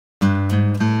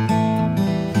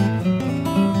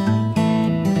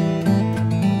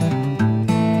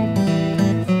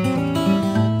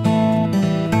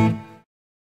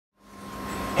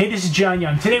Hey, this is John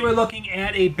Young. Today we're looking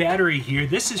at a battery here.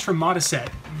 This is from Moticett,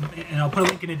 and I'll put a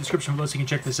link in the description below so you can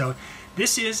check this out.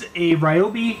 This is a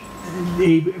Ryobi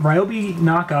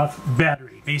knockoff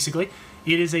battery, basically.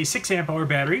 It is a 6 amp hour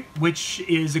battery, which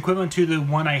is equivalent to the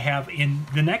one I have in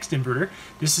the next inverter.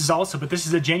 This is also, but this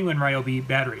is a genuine Ryobi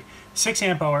battery. 6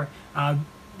 amp hour.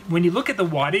 When you look at the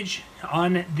wattage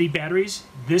on the batteries,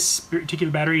 this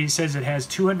particular battery says it has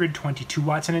 222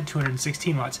 watts in it,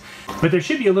 216 watts. But there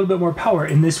should be a little bit more power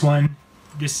in this one,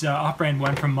 this off-brand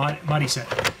one from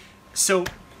Moticett. So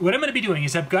what I'm going to be doing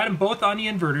is I've got them both on the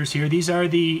inverters here. These are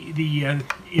the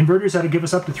inverters that'll give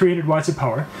us up to 300 watts of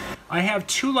power. I have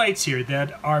two lights here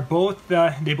that are both,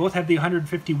 they both have the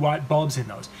 150 watt bulbs in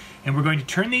those. And we're going to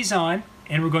turn these on,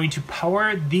 and we're going to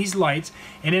power these lights,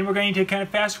 and then we're going to kind of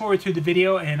fast forward through the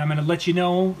video, and I'm going to let you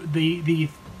know the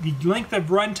length of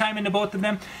runtime into both of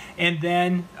them, and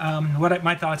then what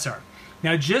my thoughts are.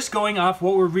 Now, just going off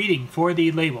what we're reading for the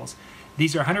labels,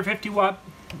 these are 150 watt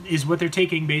is what they're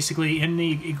taking basically in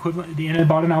the equivalent in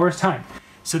about an hour's time.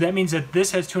 So that means that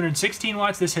this has 216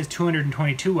 watts, this has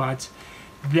 222 watts.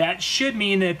 That should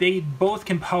mean that they both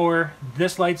can power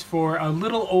this lights for a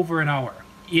little over an hour,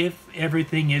 if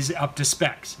everything is up to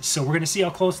specs. So we're going to see how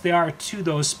close they are to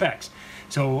those specs.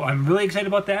 So I'm really excited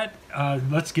about that.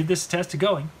 Let's give this test a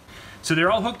going. So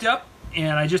they're all hooked up,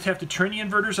 and I just have to turn the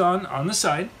inverters on the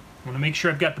side. I want to make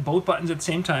sure I've got both buttons at the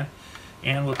same time,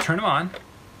 and we'll turn them on,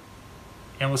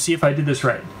 and we'll see if I did this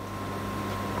right.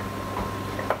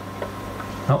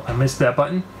 Oh, I missed that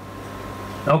button.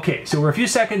 Okay, so we're a few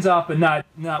seconds off, but not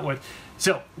what.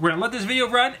 So we're gonna let this video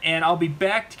run, and I'll be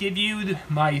back to give you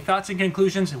my thoughts and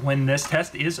conclusions when this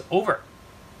test is over.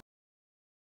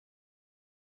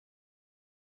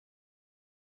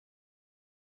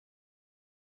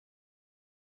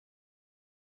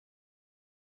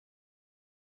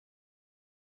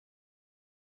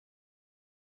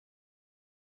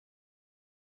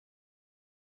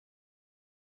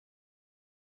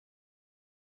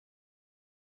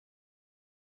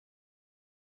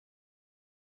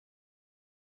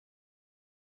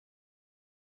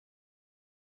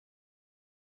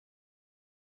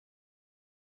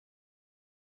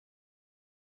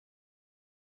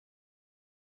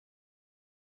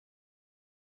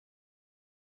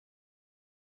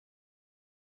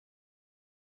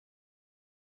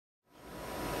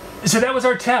 So that was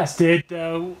our test. It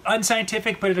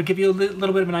unscientific, but it'll give you a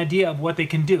little bit of an idea of what they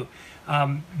can do.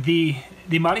 The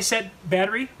Moticett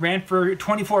battery ran for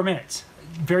 24 minutes.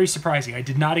 Very surprising. I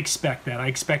did not expect that. I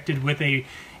expected with a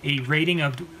rating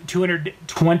of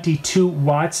 222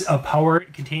 watts of power,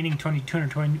 containing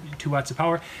 222 watts of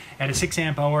power at a 6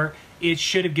 amp hour, it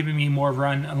should have given me a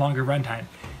longer runtime.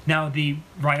 Now, the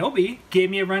Ryobi gave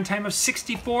me a runtime of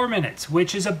 64 minutes,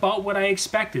 which is about what I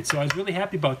expected, so I was really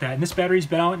happy about that. And this battery's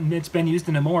been out, and it's been used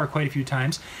in a mower quite a few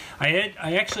times. I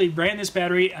actually ran this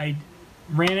battery, I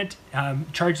ran it,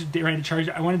 charged it,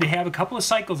 I wanted to have a couple of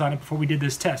cycles on it before we did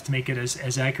this test to make it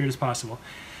as accurate as possible.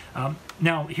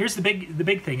 Now, here's the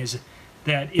big thing is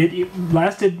that it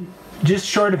lasted just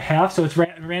short of half, so it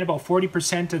ran about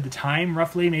 40% of the time,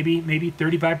 roughly, maybe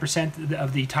 35%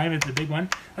 of the time of the big one.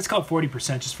 Let's call it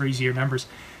 40% just for easier numbers.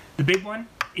 The big one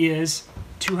is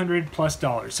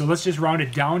 $200+. So let's just round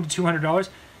it down to $200.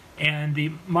 And the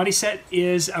Moticett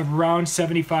is around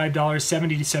 $75, $70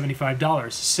 to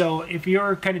 $75. So if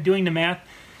you're kind of doing the math,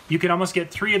 you can almost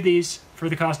get 3 of these for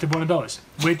the cost of one of those,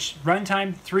 which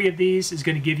runtime 3 of these is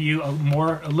going to give you a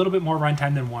little bit more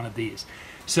runtime than 1 of these.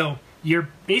 So you're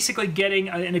basically getting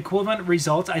an equivalent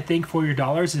result, I think, for your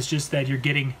dollars. It's just that you're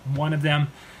getting one of them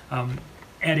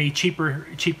at a cheaper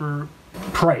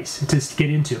price to get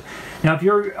into. Now, if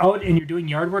you're out and you're doing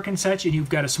yard work and such, and you've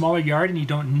got a smaller yard and you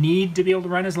don't need to be able to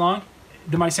run as long,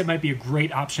 the Moticett might be a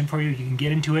great option for you. You can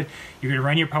get into it. You're going to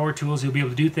run your power tools. You'll be able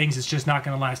to do things. It's just not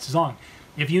going to last as long.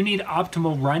 If you need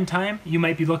optimal runtime, you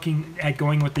might be looking at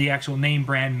going with the actual name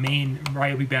brand main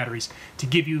Ryobi batteries to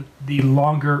give you the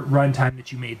longer runtime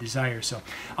that you may desire. So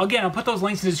again, I'll put those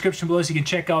links in the description below so you can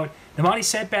check out the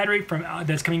Moticett battery from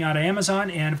that's coming out of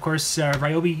Amazon, and of course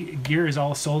Ryobi gear is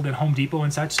all sold at Home Depot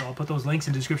and such, so I'll put those links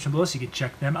in the description below so you can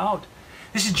check them out.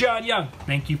 This is John Young.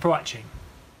 Thank you for watching.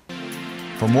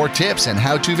 For more tips and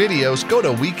how-to videos, go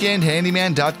to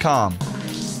weekendhandyman.com.